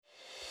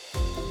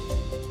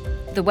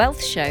The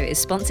Wealth Show is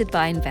sponsored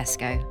by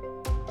Invesco.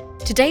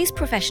 Today's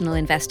professional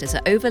investors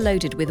are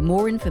overloaded with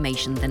more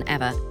information than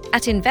ever.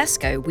 At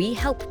Invesco, we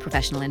help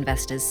professional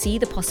investors see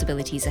the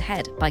possibilities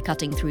ahead by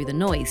cutting through the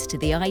noise to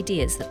the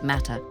ideas that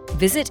matter.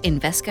 Visit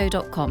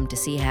Invesco.com to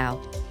see how.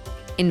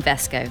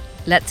 Invesco.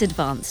 Let's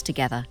advance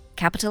together.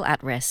 Capital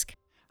at risk.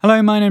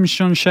 Hello, my name is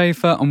Sean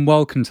Schaefer and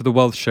welcome to The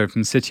Wealth Show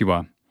from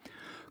Citywire.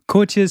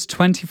 Courtiers'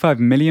 £25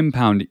 million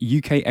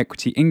UK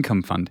equity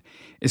income fund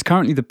is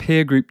currently the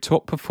peer group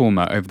top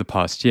performer over the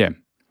past year.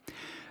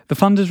 The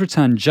fund has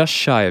returned just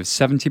shy of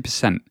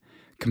 70%,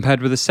 compared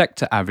with a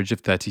sector average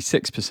of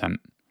 36%.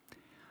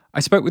 I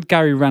spoke with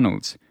Gary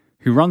Reynolds,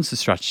 who runs the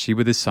strategy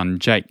with his son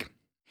Jake.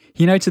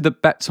 He noted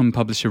that bets on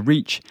publisher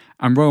Reach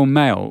and Royal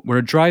Mail were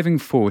a driving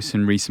force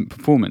in recent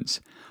performance,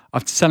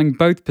 after selling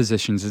both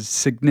positions as a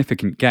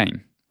significant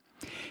gain.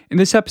 In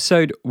this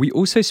episode, we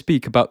also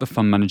speak about the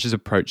fund manager's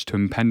approach to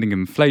impending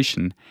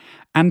inflation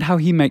and how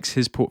he makes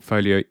his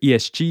portfolio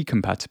ESG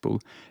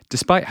compatible,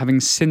 despite having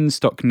sin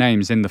stock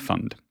names in the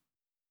fund.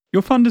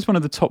 Your fund is one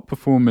of the top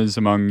performers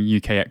among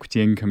UK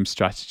equity income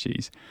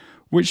strategies.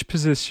 Which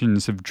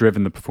positions have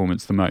driven the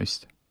performance the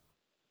most?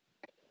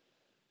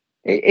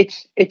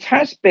 It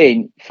has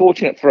been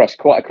fortunate for us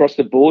quite across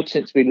the board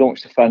since we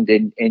launched the fund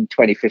in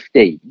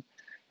 2015.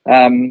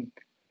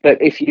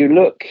 But if you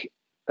look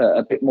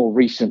a bit more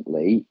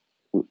recently,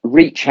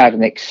 Reach had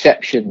an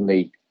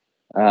exceptionally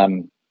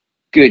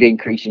good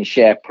increase in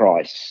share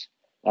price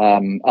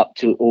up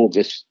to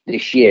August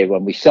this year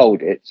when we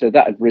sold it. So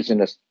that had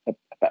risen us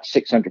about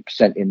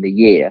 600% in the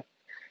year.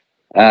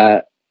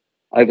 Over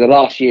the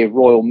last year,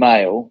 Royal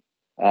Mail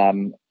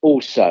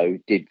also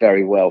did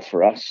very well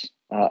for us.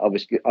 I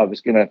was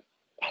going to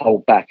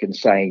hold back and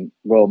saying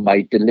Royal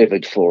Mail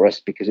delivered for us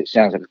because it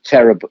sounds like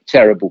a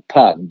terrible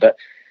pun, but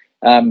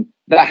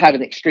that had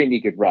an extremely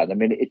good run. I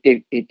mean,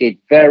 it did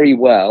very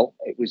well.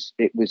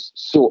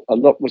 A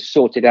lot was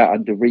sorted out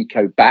under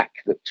Rico Back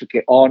that took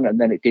it on, and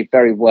then it did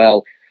very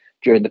well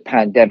during the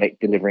pandemic,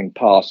 delivering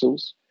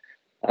parcels.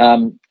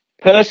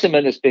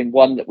 Persimmon has been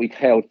one that we've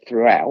held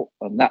throughout,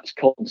 and that's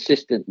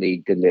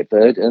consistently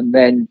delivered. And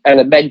then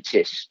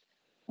Elementis,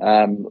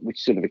 which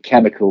is sort of a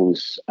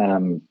chemicals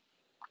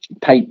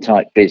paint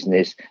type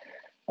business,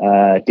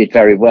 did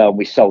very well.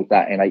 We sold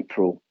that in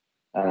April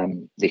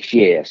this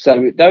year.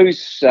 So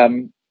those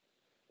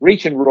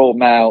Reach and Royal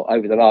Mail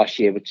over the last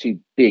year were two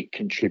big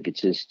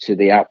contributors to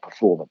the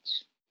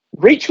outperformance.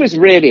 Reach was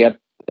really a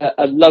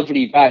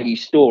lovely value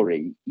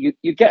story.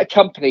 You get a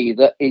company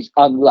that is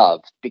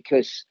unloved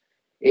because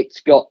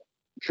it's got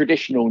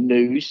traditional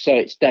news, so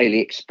it's Daily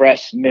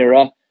Express,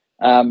 Mirror.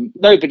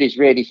 Nobody's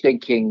really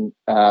thinking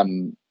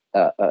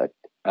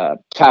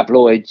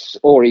tabloids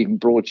or even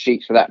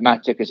broadsheets for that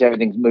matter, because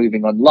everything's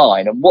moving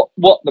online. And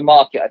what the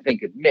market, I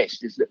think, had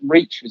missed is that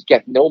Reach was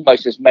getting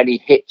almost as many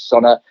hits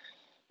on a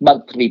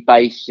monthly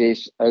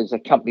basis as a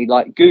company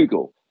like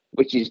Google,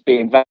 which is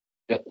being valued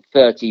at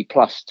 30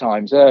 plus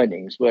times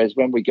earnings, whereas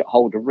when we get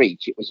hold of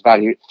Reach, it was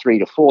valued at 3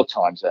 to 4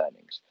 times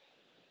earnings.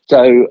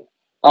 So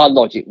our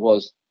logic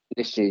was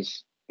this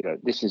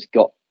has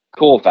got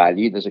core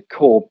value. There's a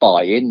core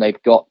buy-in.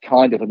 They've got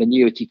kind of an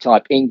annuity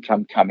type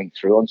income coming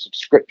through on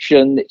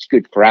subscription. It's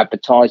good for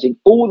advertising.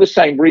 All the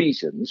same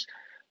reasons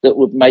that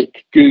would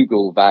make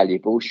Google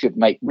valuable should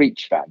make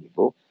Reach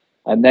valuable.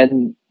 And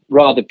then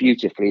rather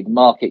beautifully, the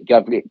market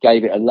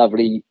gave it a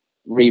lovely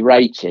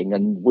re-rating,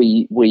 and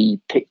we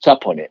picked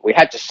up on it. We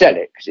had to sell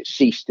it because it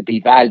ceased to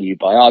be value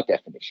by our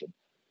definition.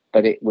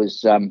 But it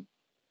was,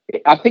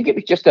 I think it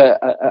was just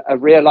a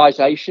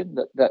realization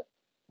that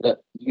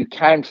you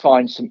can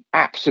find some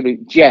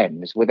absolute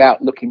gems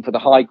without looking for the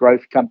high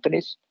growth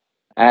companies.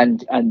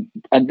 And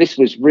this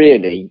was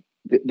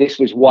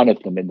one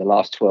of them in the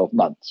last 12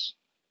 months.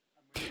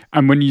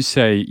 And when you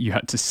say you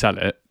had to sell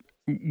it,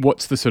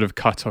 what's the sort of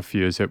cut-off for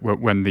you? Is it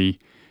when the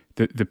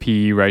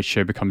PE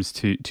ratio becomes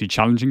too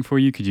challenging for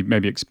you? Could you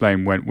maybe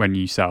explain when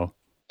you sell?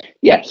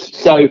 Yes.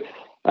 So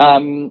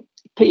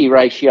PE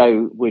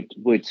ratio would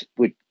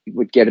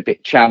get a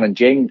bit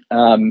challenging.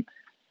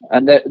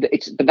 But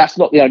that's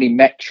not the only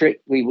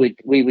metric. We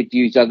would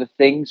use other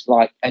things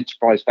like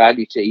enterprise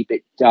value to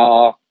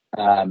EBITDA,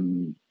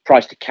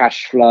 price to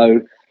cash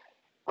flow,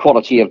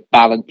 quality of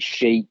balance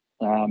sheet.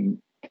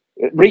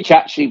 Reach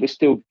actually was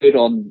still good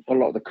on a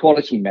lot of the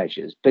quality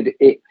measures, but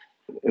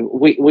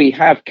we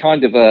have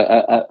kind of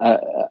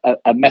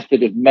a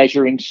method of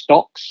measuring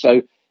stocks.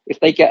 So if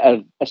they get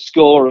a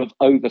score of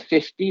over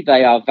 50,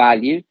 they are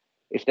value.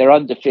 If they're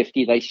under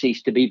 50, they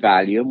cease to be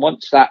value. And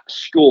once that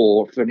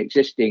score for an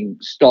existing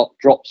stock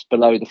drops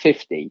below the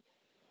 50,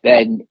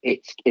 then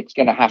it's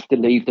going to have to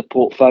leave the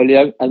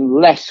portfolio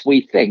unless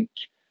we think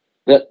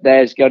that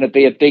there's going to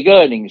be a big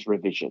earnings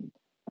revision.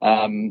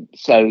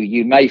 So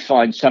you may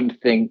find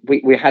something.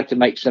 We had to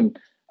make some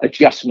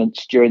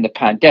adjustments during the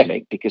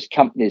pandemic because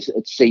companies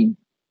had seen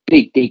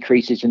big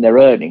decreases in their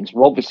earnings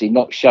were obviously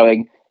not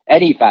showing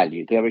any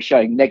value. They were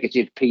showing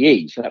negative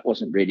PE, so that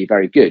wasn't really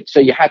very good. So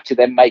you had to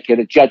then make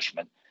a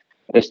judgment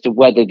as to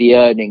whether the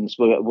earnings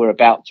were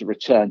about to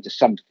return to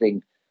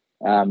something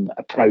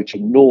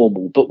approaching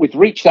normal. But with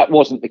Reach, that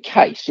wasn't the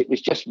case. It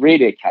was just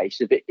really a case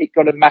of it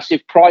got a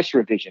massive price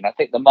revision. I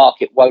think the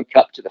market woke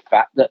up to the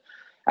fact that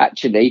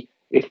actually,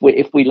 if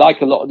we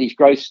like a lot of these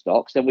growth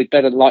stocks, then we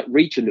better like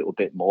Reach a little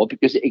bit more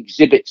because it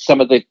exhibits some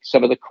of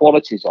the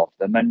qualities of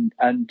them,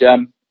 and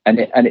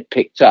it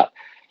picked up.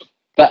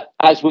 But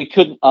as we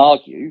couldn't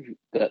argue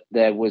that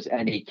there was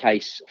any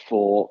case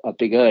for a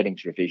big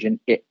earnings revision,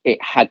 it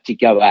had to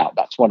go out.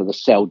 That's one of the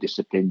sell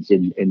disciplines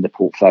in the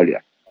portfolio.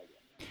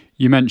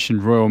 You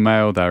mentioned Royal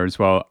Mail there as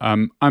well.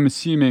 I'm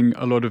assuming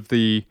a lot of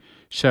the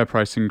share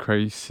price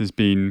increase has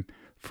been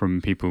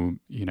from people,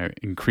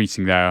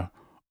 increasing their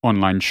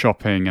online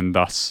shopping and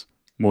thus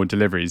more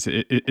deliveries.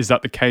 Is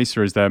that the case,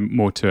 or is there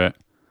more to it?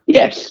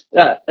 Yes,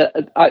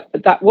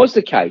 that was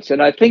the case.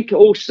 And I think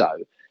also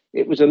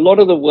it was a lot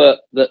of the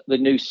work that the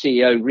new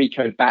CEO,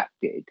 Rico Back,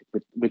 did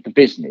with the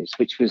business,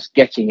 which was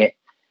getting it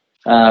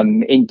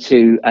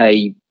into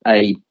a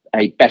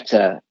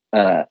better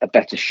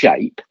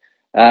shape.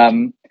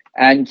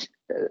 And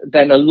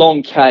then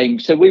along came,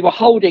 so we were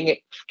holding it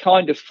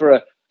kind of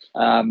for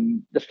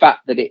the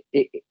fact that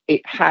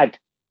it had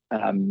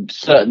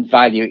certain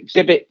value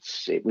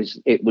exhibits. It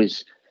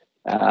was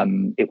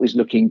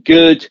looking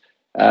good,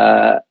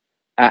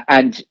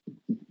 and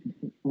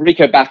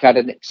Rico Back had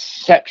an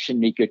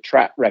exceptionally good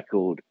track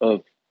record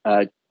of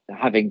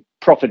having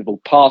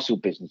profitable parcel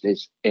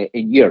businesses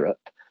in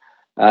Europe.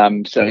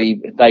 So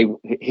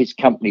his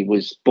company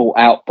was bought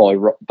out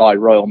by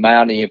Royal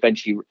Mail, and he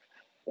eventually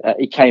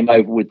he came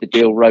over with the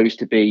deal, rose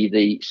to be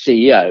the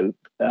CEO.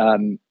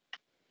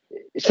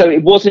 So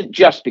it wasn't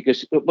just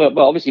because, well,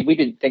 obviously we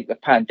didn't think the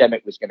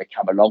pandemic was going to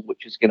come along,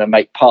 which was going to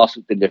make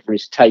parcel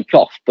deliveries take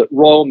off. But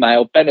Royal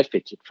Mail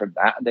benefited from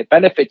that, and they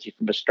benefited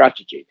from a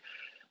strategy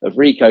of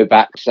Rico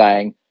Back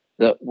saying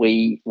that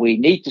we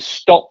need to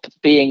stop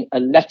being a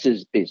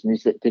letters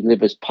business that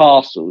delivers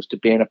parcels to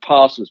being a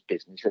parcels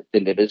business that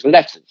delivers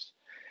letters.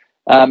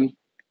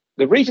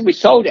 The reason we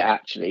sold it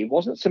actually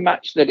wasn't so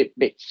much that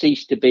it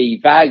ceased to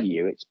be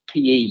value. Its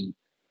PE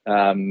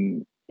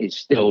is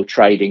still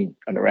trading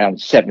at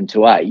around 7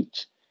 to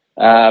 8.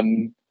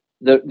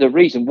 The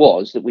reason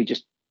was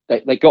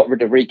that they got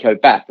rid of Rico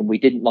Back, and we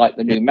didn't like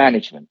the new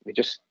management. We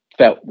just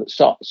felt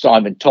that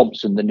Simon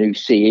Thompson, the new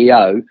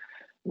CEO,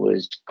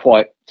 was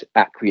quite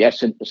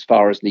acquiescent as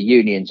far as the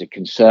unions are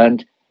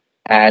concerned.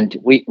 And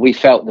we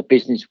felt the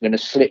business was going to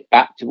slip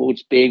back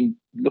towards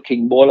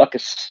looking more like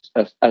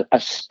a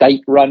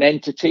state-run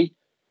entity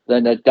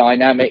than a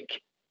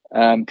dynamic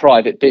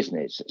private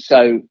business.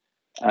 So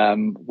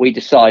we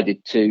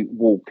decided to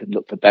walk and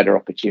look for better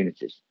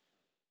opportunities.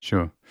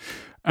 Sure.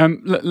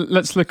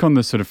 Let's look on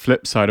the sort of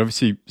flip side.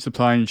 Obviously,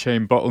 supply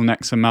chain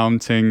bottlenecks are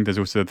mounting. There's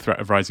also the threat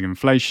of rising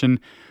inflation.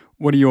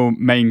 What are your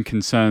main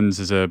concerns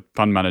as a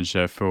fund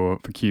manager for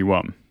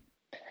Q1?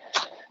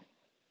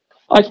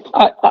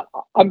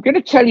 I'm going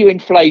to tell you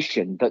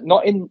inflation, but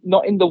not in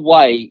the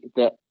way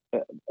that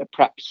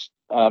perhaps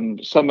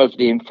some of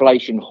the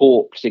inflation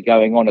hawks are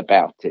going on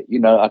about it.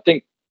 I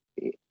think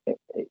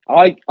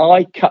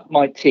I cut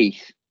my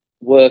teeth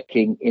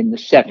working in the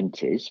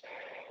 70s.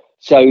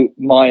 So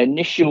my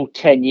initial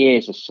 10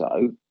 years or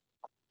so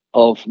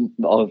of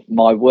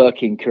my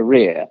working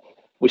career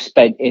was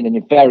spent in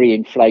a very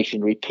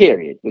inflationary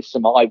period with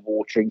some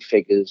eye-watering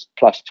figures,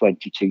 plus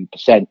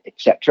 22%,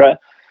 etc.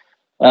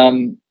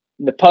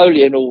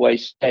 Napoleon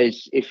always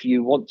says, if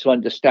you want to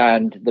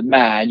understand the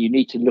man, you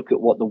need to look at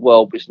what the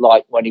world was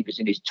like when he was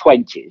in his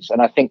 20s.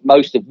 And I think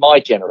most of my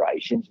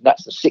generation,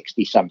 that's the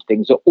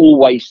 60-somethings, are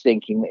always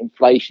thinking that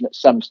inflation at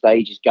some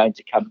stage is going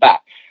to come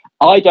back.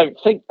 I don't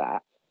think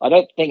that. I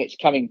don't think it's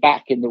coming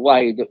back in the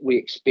way that we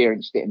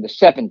experienced it in the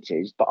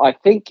 70s, but I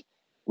think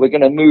we're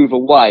going to move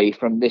away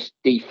from this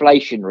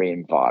deflationary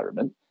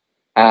environment,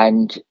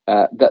 and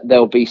that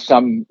there'll be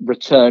some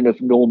return of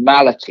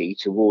normality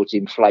towards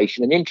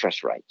inflation and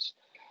interest rates.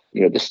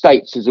 The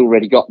States has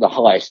already got the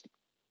highest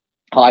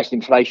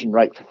inflation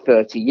rate for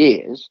 30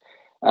 years.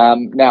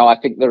 Now, I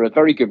think there are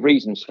very good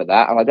reasons for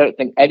that, and I don't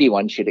think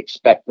anyone should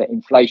expect that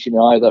inflation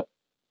in either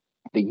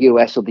the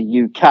US or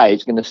the UK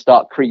is going to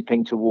start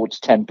creeping towards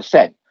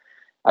 10%.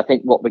 I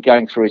think what we're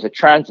going through is a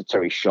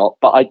transitory shock,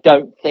 but I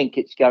don't think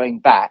it's going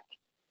back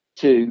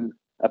to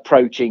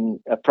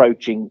approaching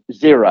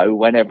zero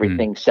when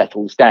everything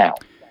settles down.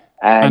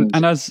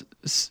 And as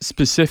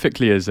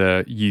specifically as a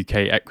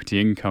UK equity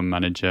income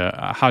manager,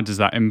 how does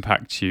that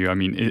impact you? I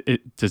mean,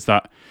 does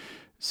that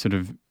sort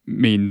of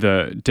mean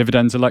the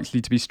dividends are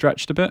likely to be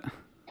stretched a bit?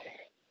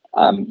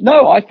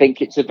 No, I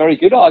think it's a very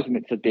good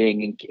argument for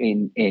being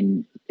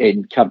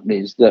in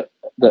companies that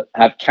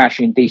have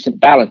cash in decent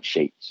balance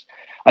sheets.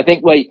 I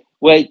think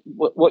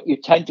what you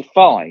tend to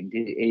find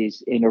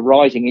is in a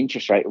rising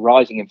interest rate,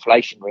 rising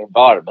inflationary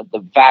environment,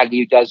 the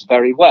value does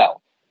very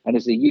well. And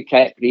as a UK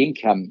equity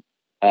income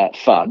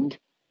fund,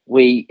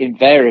 we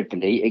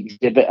invariably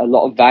exhibit a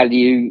lot of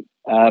value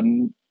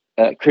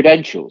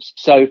credentials.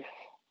 So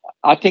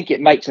I think it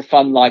makes a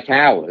fund like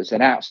ours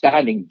an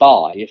outstanding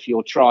buy if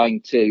you're trying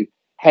to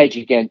hedge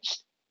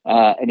against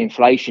an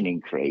inflation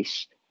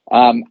increase.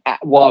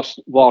 whilst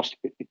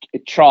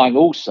trying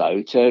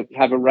also to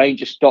have a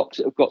range of stocks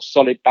that have got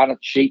solid balance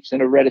sheets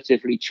and are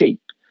relatively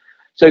cheap.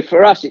 So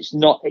for us, it's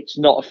not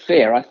a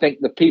fear. I think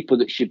the people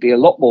that should be a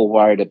lot more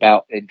worried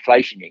about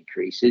inflation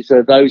increases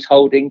are those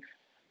holding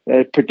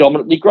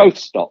predominantly growth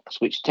stocks,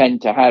 which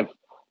tend to have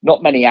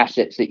not many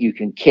assets that you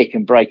can kick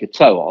and break a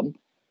toe on.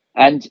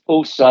 And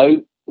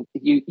also,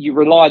 you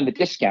rely on the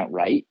discount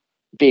rate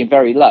being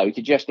very low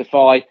to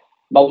justify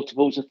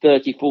multiples of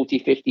 30, 40,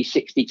 50,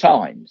 60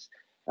 times.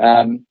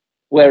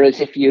 Whereas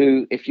if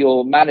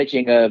you're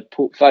managing a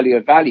portfolio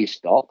of value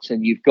stocks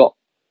and you've got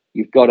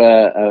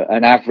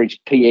an average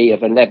PE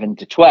of 11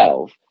 to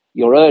 12,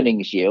 your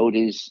earnings yield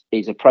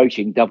is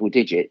approaching double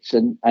digits,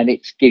 and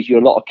it gives you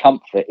a lot of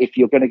comfort if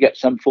you're going to get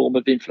some form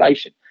of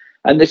inflation.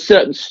 And there's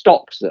certain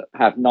stocks that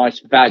have nice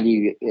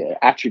value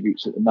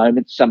attributes at the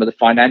moment. Some of the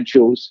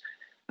financials,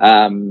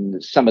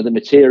 some of the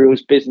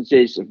materials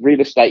businesses,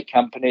 real estate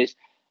companies,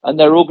 and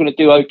they're all going to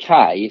do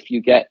okay if you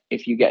get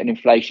an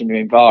inflationary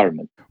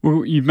environment.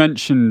 Well, you've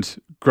mentioned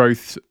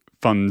growth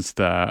funds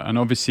there, and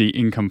obviously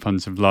income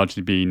funds have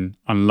largely been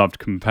unloved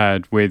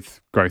compared with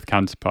growth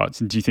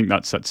counterparts. And do you think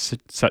that's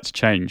set to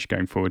change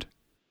going forward?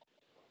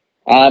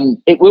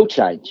 It will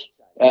change.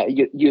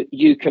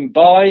 You can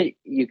buy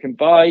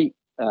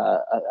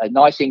a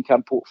nice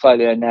income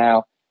portfolio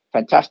now,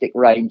 fantastic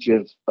range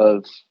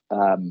of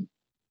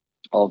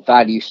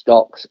value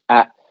stocks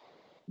at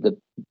the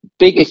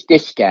biggest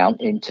discount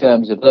in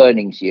terms of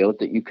earnings yield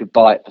that you could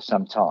buy it for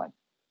some time.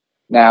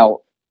 Now,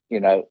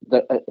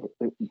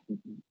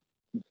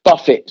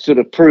 Buffett sort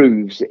of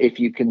proves if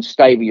you can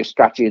stay with your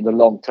strategy in the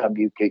long term,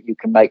 you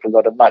can make a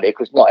lot of money,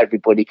 because not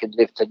everybody can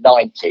live to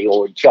 90,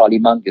 or in Charlie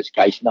Munger's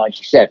case,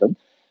 97.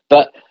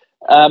 But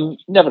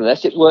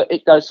nevertheless,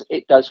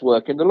 it does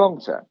work in the long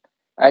term.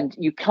 And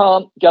you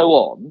can't go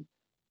on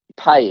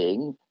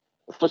paying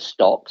for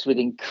stocks with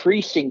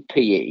increasing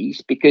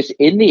PEs, because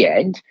in the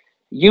end,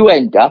 you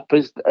end up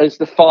as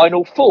the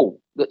final fool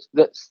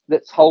that's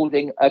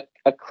holding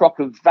a crock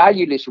of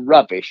valueless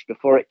rubbish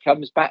before it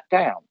comes back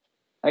down.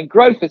 And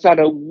growth has had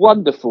a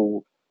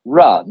wonderful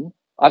run,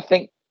 I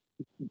think,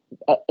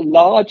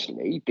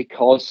 largely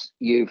because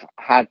you've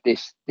had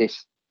this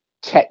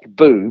tech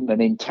boom and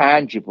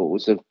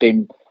intangibles have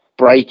been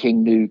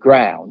breaking new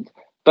ground.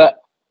 But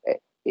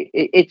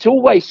it's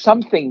always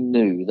something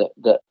new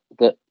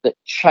that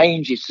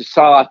changes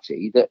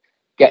society, that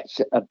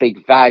gets a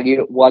big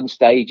value. At one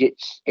stage,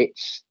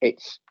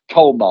 it's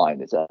coal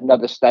miners. At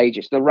another stage,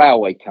 it's the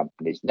railway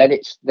companies. Then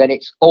it's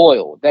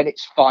oil. Then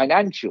it's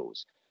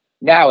financials.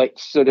 Now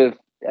it's sort of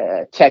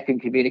tech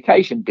and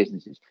communication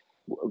businesses.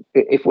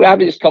 If we're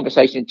having this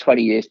conversation in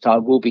 20 years'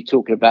 time, we'll be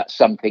talking about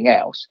something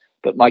else.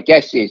 But my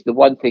guess is the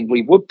one thing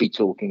we would be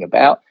talking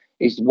about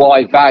is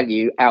why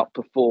value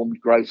outperformed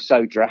growth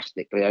so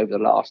drastically over the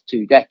last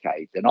 2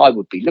 decades. And I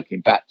would be looking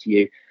back to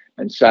you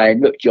and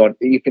saying, look, John,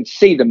 you can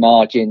see the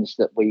margins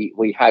that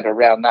we had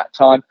around that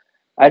time,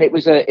 and it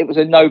was a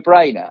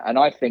no-brainer. And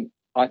I think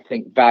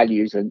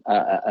value's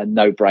a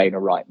no-brainer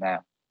right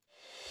now.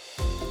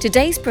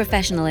 Today's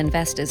professional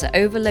investors are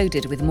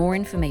overloaded with more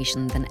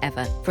information than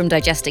ever, from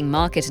digesting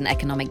market and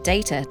economic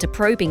data to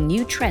probing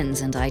new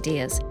trends and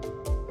ideas.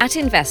 At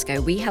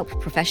Invesco, we help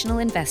professional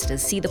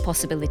investors see the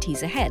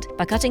possibilities ahead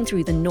by cutting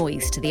through the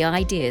noise to the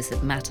ideas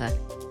that matter.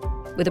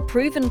 With a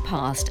proven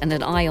past and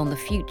an eye on the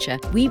future,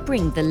 we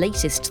bring the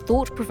latest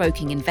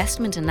thought-provoking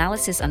investment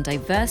analysis and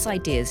diverse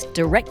ideas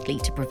directly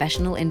to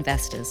professional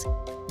investors.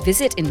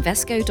 Visit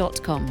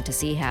Invesco.com to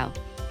see how.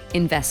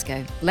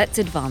 Invesco, let's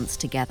advance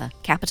together.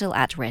 Capital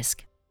at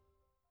risk.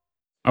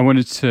 I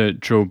wanted to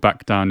drill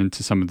back down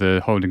into some of the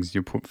holdings in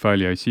your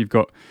portfolio. So you've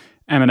got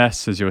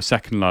M&S as your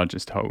second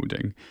largest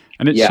holding,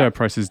 and its share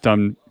price has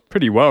done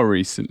pretty well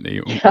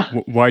recently.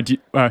 Why do you,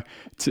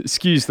 to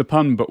excuse the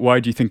pun, but why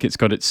do you think it's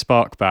got its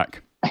spark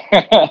back?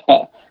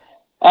 I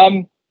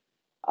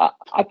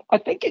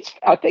think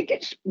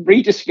it's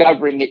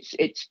rediscovering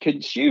its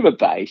consumer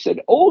base,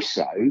 and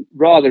also,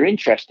 rather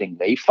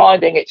interestingly,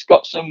 finding it's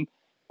got some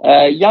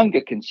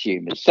younger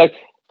consumers. So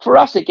for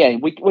us,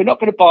 again, we're not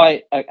going to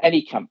buy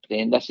any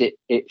company unless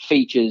it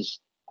features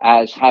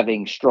as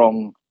having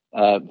strong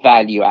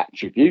value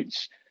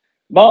attributes.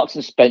 Marks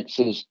and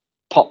Spencer's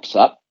pops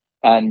up,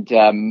 and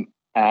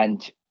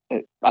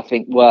I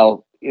think,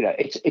 well,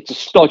 it's a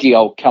stodgy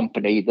old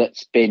company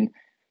that's been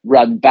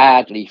run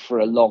badly for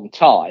a long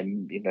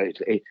time.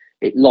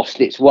 It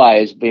lost its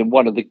way as being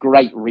one of the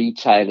great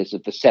retailers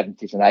of the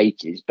 70s and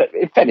 80s. But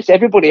in fairness,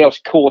 everybody else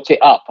caught it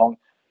up on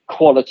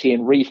quality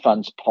and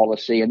refunds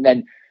policy and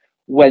then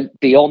went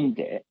beyond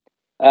it.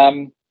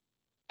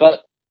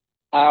 But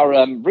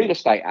our real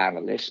estate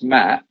analyst,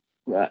 Matt,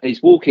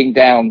 is walking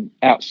down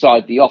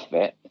outside the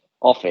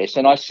office,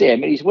 and I see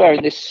him, and he's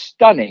wearing this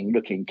stunning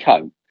looking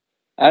coat.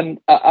 And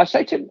I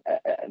say to him,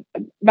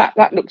 Matt,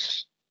 that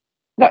looks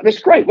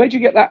great. Where'd you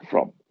get that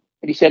from?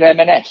 And he said,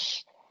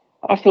 M&S.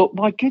 I thought,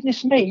 my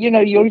goodness me,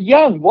 you're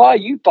young. Why are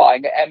you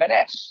buying at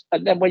M&S?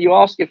 And then when you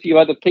ask a few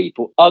other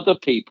people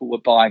were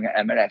buying at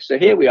M&S. So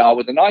here we are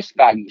with a nice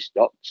value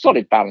stock,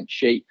 solid balance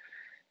sheet,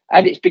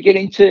 and it's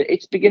beginning to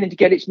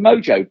get its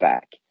mojo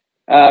back.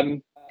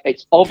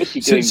 It's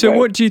obviously doing. So well.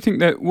 what do you think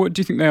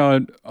they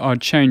are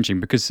changing?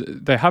 Because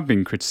they have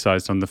been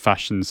criticised on the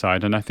fashion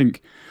side, and I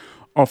think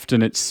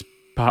often it's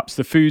perhaps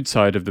the food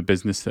side of the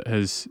business that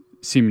has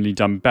seemingly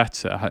done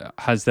better.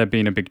 Has there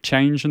been a big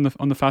change on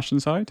the fashion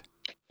side?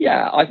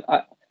 Yeah,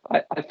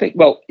 I think.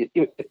 Well,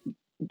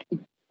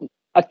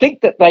 I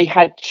think that they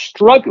had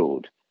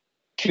struggled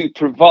to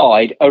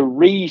provide a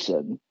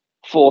reason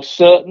for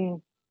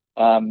certain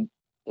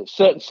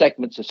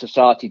segments of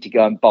society to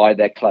go and buy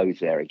their clothes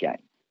there again.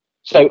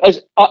 So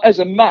as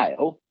a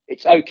male,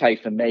 it's okay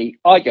for me.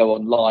 I go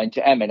online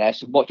to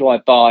M&S, and what do I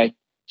buy?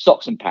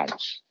 Socks and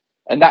pants,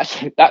 and that's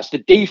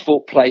the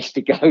default place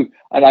to go.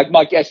 And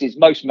my guess is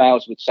most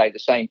males would say the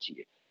same to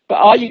you. But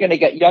are you going to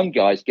get young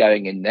guys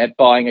going in there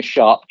buying a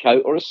sharp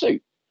coat or a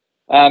suit?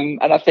 And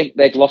I think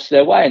they'd lost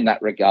their way in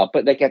that regard,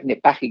 but they're getting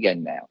it back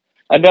again now.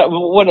 And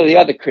one of the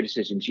other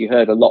criticisms you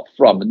heard a lot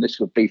from, and this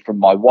would be from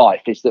my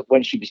wife, is that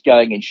when she was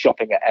going in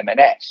shopping at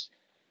M&S,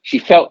 she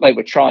felt they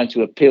were trying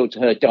to appeal to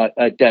her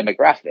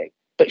demographic,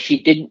 but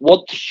she didn't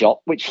want to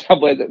shop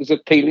somewhere that was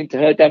appealing to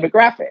her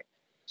demographic.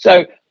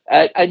 So,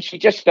 and she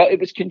just felt it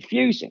was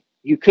confusing.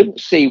 You couldn't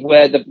see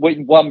when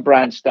one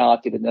brand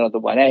started and another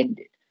one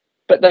ended.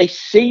 But they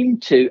seem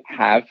to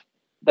have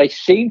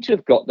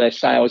got their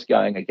sales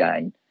going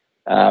again.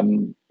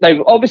 They've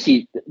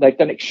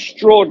done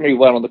extraordinarily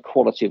well on the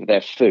quality of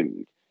their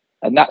food,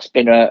 and that's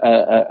been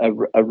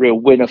a real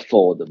winner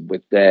for them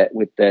with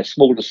their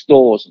smaller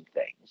stores and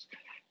things,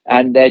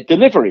 and their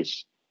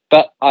deliveries.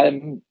 But I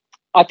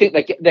think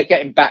they're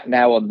getting back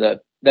now on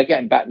the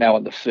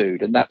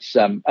food, and that's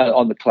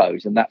on the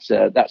clothes, and that's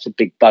a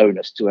big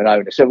bonus to an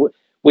owner. So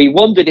we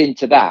wandered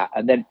into that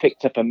and then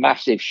picked up a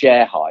massive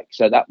share hike.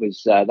 So that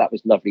was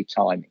lovely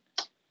timing.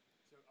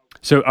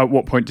 So at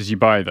what point did you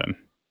buy then?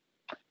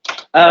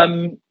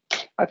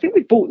 I think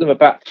we bought them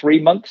about 3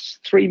 months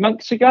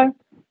ago.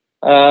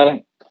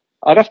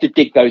 I'd have to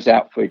dig those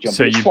out for you, John.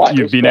 So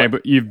you've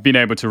been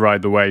able to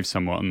ride the wave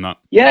somewhat on that.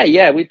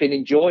 Yeah, we've been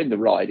enjoying the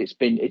ride. It's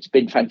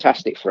been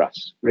fantastic for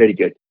us. Really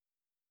good.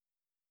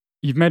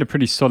 You've made a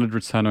pretty solid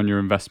return on your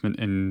investment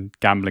in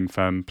gambling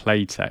firm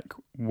Playtech.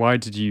 Why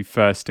did you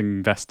first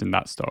invest in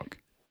that stock?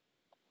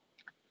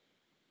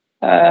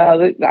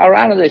 Our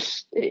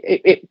analysts,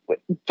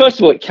 first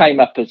of all, it came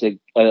up as a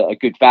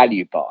good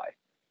value buy,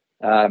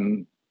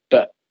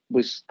 but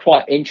was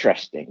quite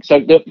interesting.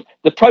 So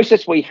the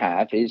process we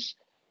have is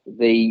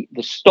the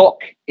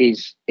stock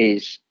is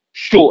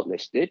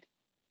shortlisted,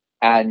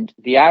 and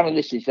the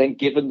analyst is then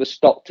given the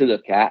stock to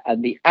look at,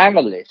 and the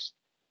analyst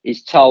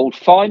is told,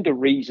 find a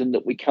reason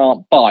that we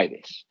can't buy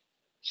this.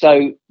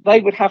 So they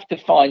would have to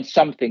find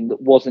something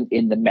that wasn't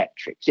in the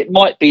metrics. It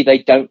might be they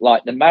don't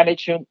like the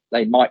management.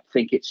 They might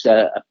think it's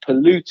a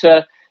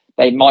polluter.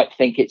 They might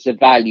think it's a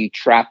value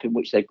trap in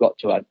which they've got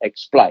to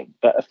explain.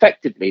 But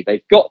effectively,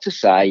 they've got to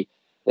say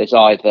there's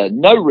either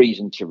no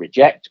reason to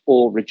reject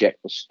or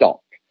reject the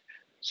stock.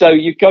 So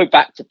you go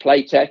back to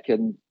Playtech,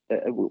 and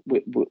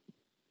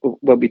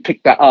when we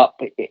pick that up,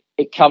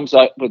 it comes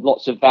up with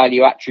lots of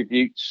value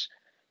attributes.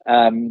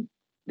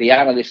 The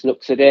analyst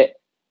looks at it,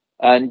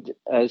 and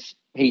as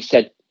he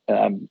said,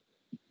 at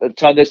the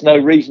time, there's no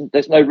reason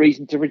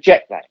to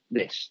reject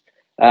this.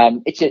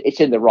 It's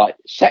in the right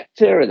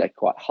sector. They're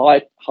quite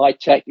high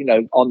tech.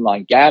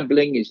 Online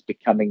gambling is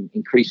becoming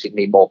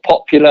increasingly more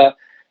popular,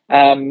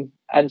 and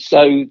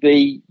so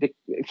in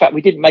fact,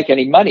 we didn't make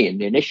any money in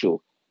the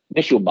initial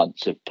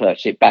months of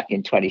purchase back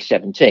in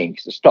 2017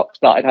 because the stock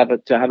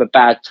started to have a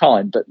bad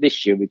time. But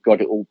this year we've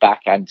got it all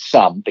back and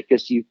some,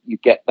 because you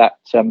get that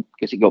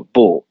because it got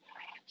bought.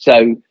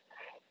 So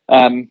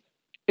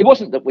it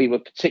wasn't that we were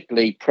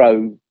particularly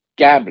pro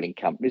gambling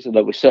companies,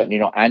 although we're certainly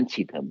not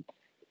anti them.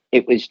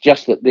 It was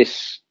just that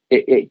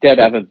it did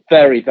have a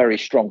very, very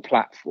strong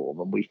platform,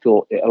 and we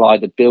thought it'll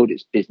either build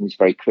its business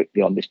very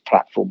quickly on this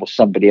platform, or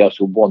somebody else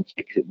will want it,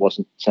 because it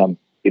wasn't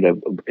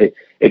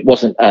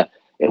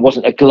it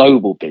wasn't a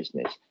global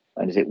business,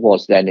 and as it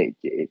was then,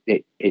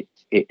 it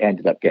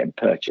ended up getting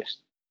purchased.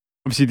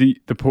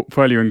 Obviously, the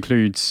portfolio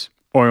includes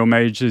oil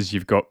majors.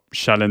 You've got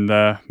Shell in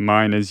there,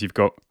 miners. You've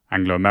got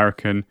Anglo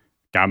American,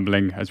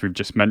 gambling, as we've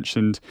just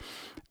mentioned.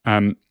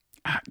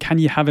 Can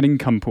you have an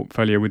income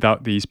portfolio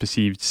without these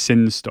perceived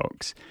sin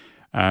stocks?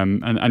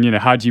 And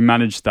how do you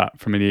manage that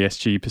from an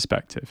ESG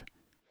perspective?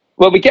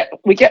 Well, we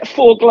get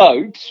 4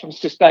 globes from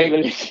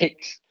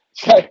Sustainalytics,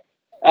 so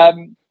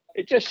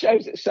it just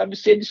shows that some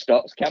sin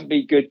stocks can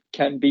be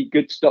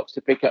good stocks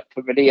to pick up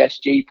from an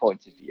ESG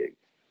point of view.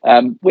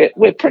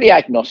 We're pretty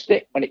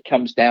agnostic when it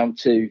comes down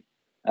to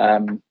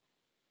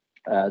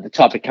the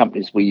type of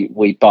companies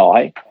we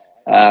buy.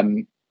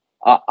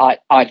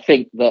 I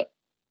think that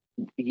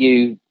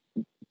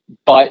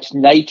by its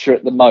nature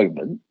at the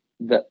moment,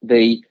 that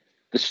the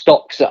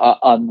stocks that are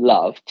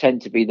unloved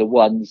tend to be the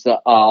ones that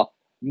are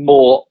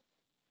more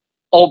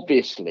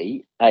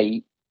obviously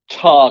a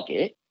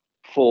target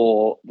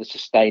for the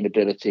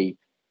sustainability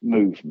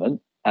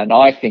movement. And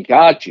I think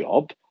our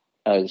job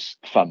as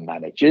fund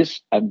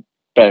managers, and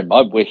bear in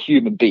mind we're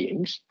human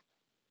beings,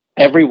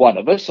 every one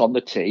of us on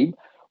the team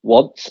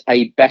wants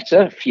a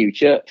better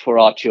future for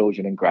our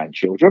children and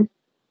grandchildren,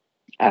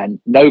 and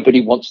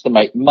nobody wants to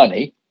make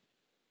money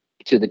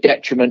to the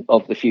detriment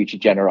of the future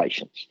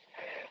generations.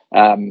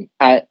 And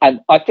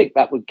I think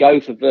that would go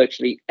for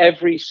virtually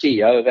every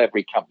CEO of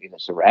every company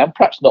that's around,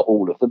 perhaps not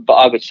all of them, but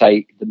I would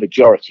say the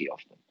majority of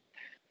them.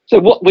 So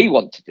what we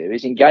want to do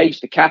is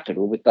engage the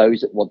capital with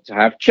those that want to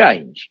have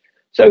change.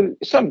 So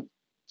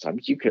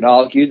sometimes you can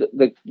argue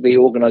that the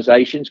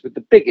organisations with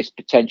the biggest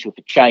potential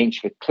for change,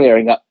 for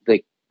clearing up their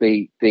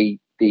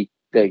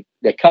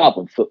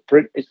carbon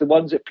footprint, is the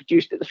ones that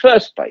produced it in the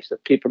first place.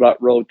 That people like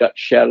Royal Dutch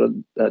Shell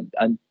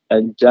and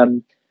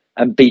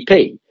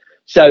BP.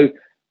 So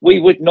we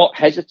would not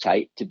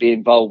hesitate to be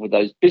involved with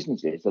those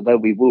businesses, although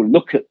we will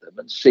look at them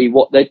and see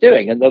what they're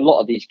doing. And a lot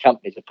of these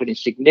companies are putting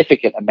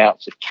significant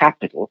amounts of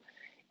capital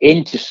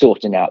into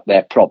sorting out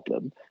their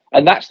problem.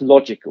 And that's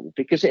logical,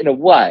 because in a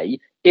way,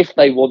 if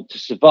they want to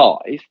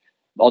survive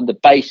on the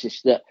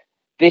basis that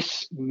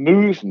this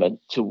movement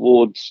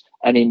towards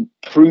an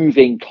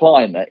improving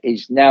climate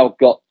is now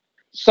got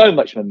so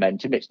much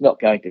momentum, it's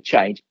not going to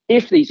change.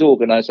 If these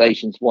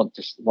organizations want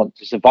to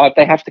survive,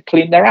 they have to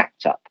clean their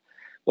act up.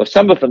 Well,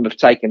 some of them have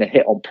taken a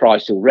hit on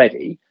price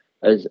already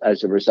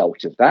as a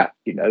result of that.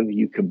 You know,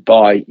 you can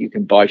buy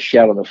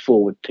Shell on a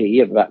forward PE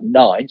of about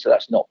 9, so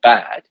that's not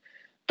bad.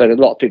 But a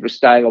lot of people are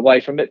staying away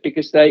from it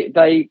because they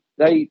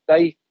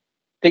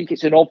think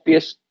it's an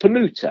obvious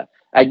polluter,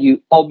 and you're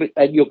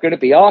going to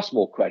be asked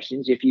more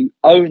questions if you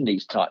own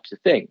these types of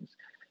things.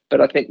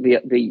 But I think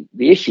the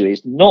issue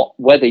is not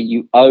whether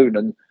you own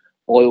an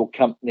oil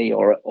company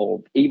or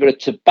even a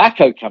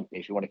tobacco company,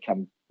 if you want to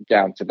come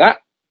down to that,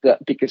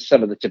 because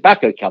some of the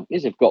tobacco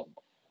companies have got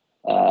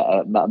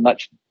a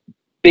much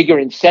bigger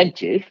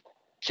incentive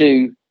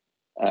to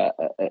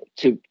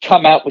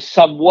come out with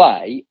some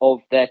way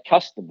of their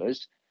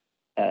customers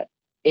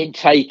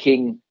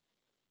intaking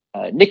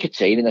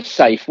nicotine in a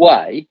safe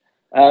way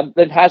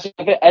than has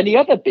any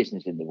other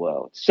business in the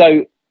world.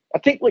 So I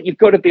think what you've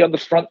got to be on the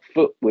front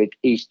foot with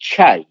is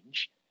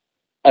change,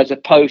 as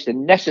opposed to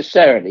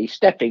necessarily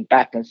stepping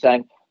back and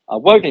saying, I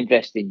won't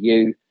invest in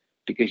you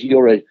because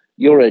you're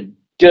a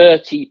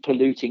dirty,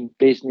 polluting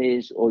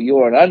business, or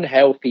you're an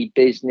unhealthy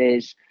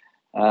business,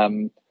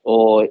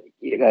 or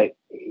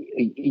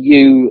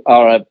you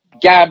are a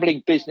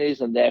gambling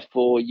business, and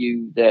therefore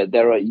you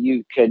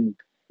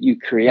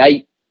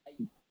create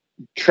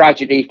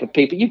tragedy for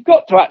people. You've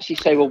got to actually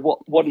say, well,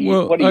 what are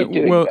you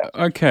doing? Well,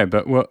 okay,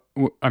 but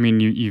I mean,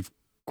 you've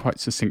quite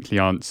succinctly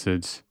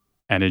answered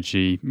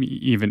energy,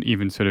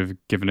 even sort of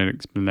given an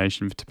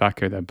explanation for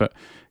tobacco there, but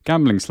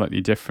gambling's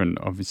slightly different.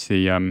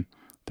 Obviously,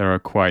 there are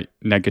quite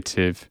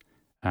negative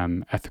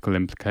ethical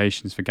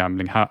implications for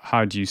gambling.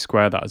 How do you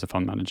square that as a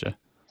fund manager?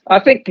 I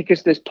think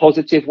because there's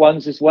positive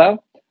ones as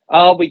well.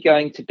 Are we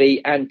going to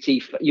be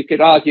you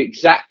could argue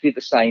exactly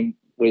the same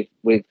with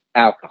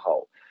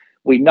alcohol.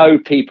 We know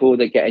people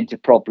that get into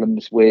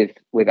problems with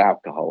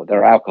alcohol.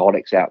 There are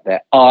alcoholics out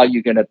there. Are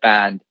you going to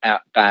ban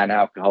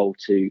alcohol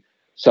to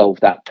solve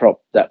that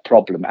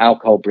problem?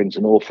 Alcohol brings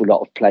an awful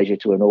lot of pleasure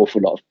to an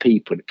awful lot of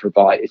people.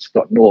 It's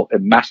got a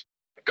massive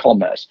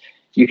commerce.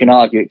 You can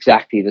argue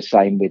exactly the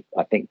same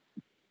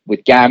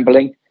with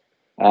gambling.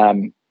 A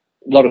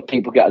lot of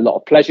people get a lot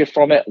of pleasure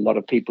from it. A lot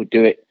of people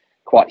do it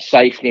quite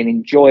safely and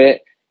enjoy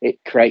it. It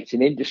creates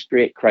an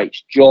industry. It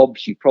creates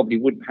jobs. You probably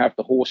wouldn't have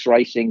the horse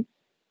racing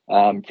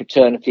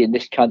fraternity in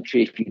this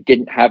country if you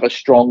didn't have a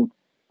strong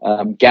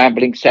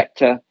gambling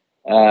sector.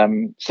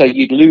 So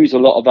you'd lose a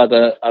lot of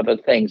other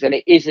things. And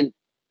it isn't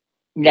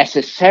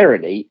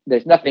necessarily,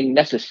 there's nothing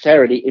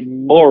necessarily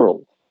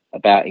immoral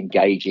about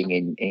engaging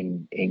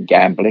in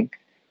gambling.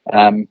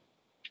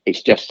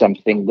 It's just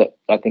something that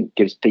I think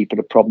gives people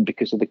a problem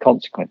because of the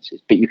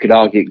consequences. But you could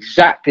argue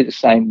exactly the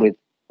same with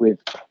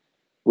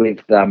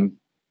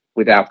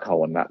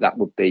alcohol, and that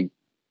would be,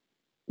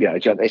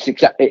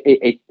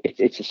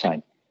 it's the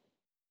same.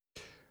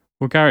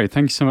 Well, Gary,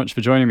 thank you so much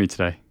for joining me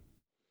today.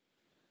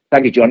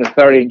 Thank you, John. I've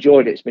thoroughly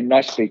enjoyed it. It's been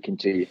nice speaking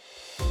to you.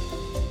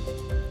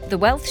 The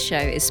Wealth Show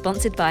is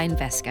sponsored by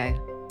Invesco.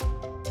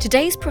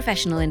 Today's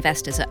professional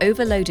investors are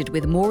overloaded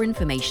with more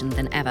information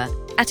than ever.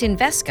 At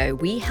Invesco,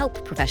 we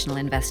help professional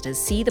investors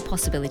see the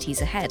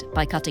possibilities ahead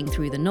by cutting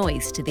through the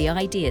noise to the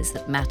ideas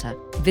that matter.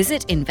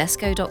 Visit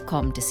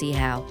Invesco.com to see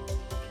how.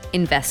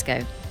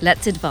 Invesco.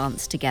 Let's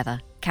advance together.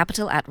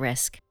 Capital at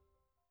risk.